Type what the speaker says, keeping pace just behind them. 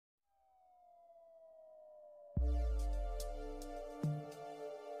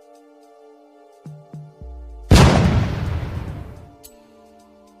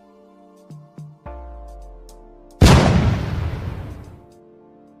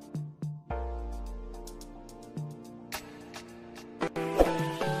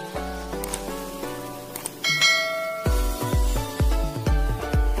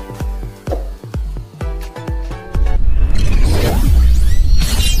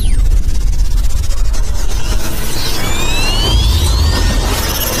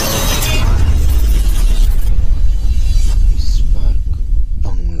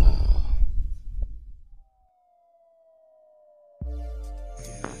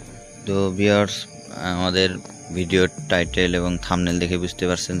তো ভিউয়ার্স, আমাদের ভিডিওর টাইটেল এবং থাম্বনেল দেখে বুঝতে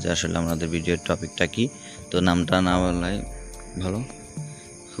পারছেন যে আসলে আমাদের ভিডিওর টপিকটা কি। তো নামটা না বলাই ভালো,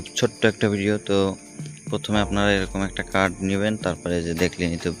 খুব ছোট্ট একটা ভিডিও। তো প্রথমে আপনারা এরকম একটা কার্ড নেবেন, তারপরে যে দেখলেন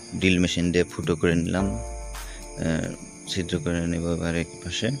তো ড্রিল মেশিন দিয়ে ফুটো করে নিলাম, ছিদ্র করে নেব এবার এক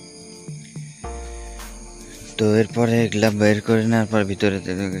পাশে। তো এরপরে এগুলা বের করে নেওয়ার পর ভিতরে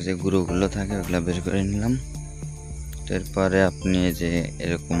যে গুঁড়োগুলো থাকে ওগুলা বের করে নিলাম। তো এরপরে আপনি যে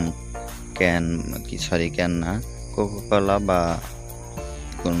এরকম ক্যান না, কোকাকোলা বা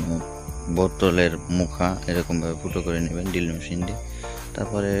কোনো বোতলের মুখা এরকমভাবে ফুটো করে নেবেন ড্রিল মেশিন দিয়ে।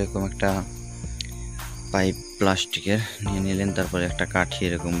 তারপরে এরকম একটা পাইপ প্লাস্টিকের নিয়ে নিলেন, তারপরে একটা কাঠি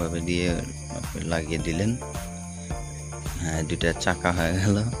এরকমভাবে দিয়ে লাগিয়ে দিলেন। হ্যাঁ, দুইটা চাকা হয়ে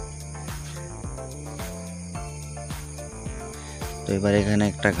গেল। তো এবার এখানে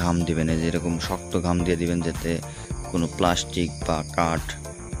একটা ঘাম দিবেন, এই যে এরকম শক্ত ঘাম দিয়ে দিবেন, যাতে কোনো প্লাস্টিক বা কাঠ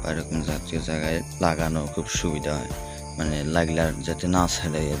বা এরকম জাতীয় জায়গায় লাগানো খুব সুবিধা হয়, মানে লাগলে আর যাতে না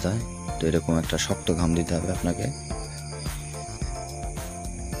ছেড়ে যায়। তো এরকম একটা শক্ত ঘাম দিতে হবে আপনাকে,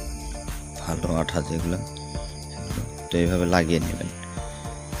 ভালো আঠা যেগুলো। তো এইভাবে লাগিয়ে নেবেন।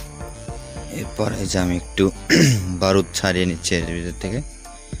 এরপর এই যে আমি একটু বারুদ ছাড়িয়ে নিচ্ছি এর ভিতর থেকে।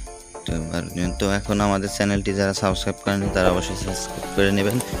 তো এখন আমাদের চ্যানেলটি যারা সাবস্ক্রাইব করেনি তারা অবশ্যই সাবস্ক্রাইব করে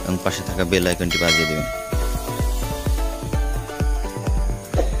নেবেন এবং পাশে থাকা বেল আইকনটি বাজিয়ে দেবেন।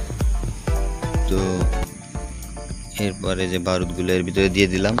 তো এরপরে যে বারুদগুলো এর ভিতরে দিয়ে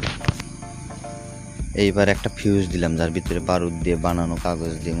দিলাম। এইবার একটা ফিউজ দিলাম, যার ভিতরে বারুদ দিয়ে বানানো,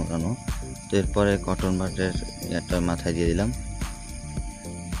 কাগজ দিয়ে মোড়ানো। তো এরপরে কটন বাটের একটা মাথায় দিয়ে দিলাম।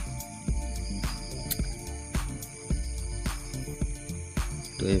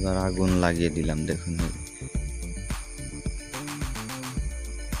 তো এবার আগুন লাগিয়ে দিলাম, দেখুন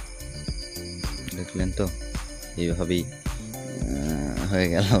দেখলেন তো, এইভাবেই হয়ে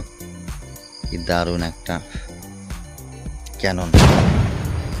গেল। কি দারুণ একটা ক্যানন।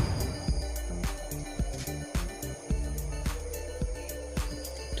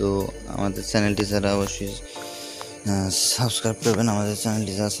 তো আমাদের চ্যানেলটি যারা অবশ্যই সাবস্ক্রাইব করবেন, আমাদের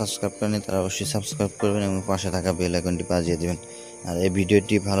চ্যানেলটি যারা সাবস্ক্রাইব করেনি তারা অবশ্যই সাবস্ক্রাইব করবেন এবং পাশে থাকা বেল আইকনটি বাজিয়ে দেবেন। আর এই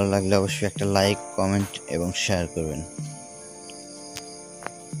ভিডিওটি ভালো লাগলে অবশ্যই একটা লাইক, কমেন্ট এবং শেয়ার করবেন।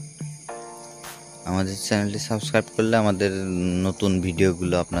 আমাদের চ্যানেলটি সাবস্ক্রাইব করলে আমাদের নতুন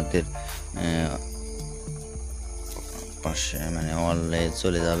ভিডিওগুলো আপনাদের পাশে মানে অনলাইনে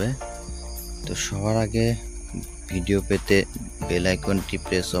চলে যাবে। তো সবার আগে ভিডিও পেতে বেল আইকনটি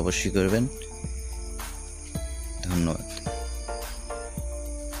প্রেস অবশ্যই করবেন। ধন্যবাদ।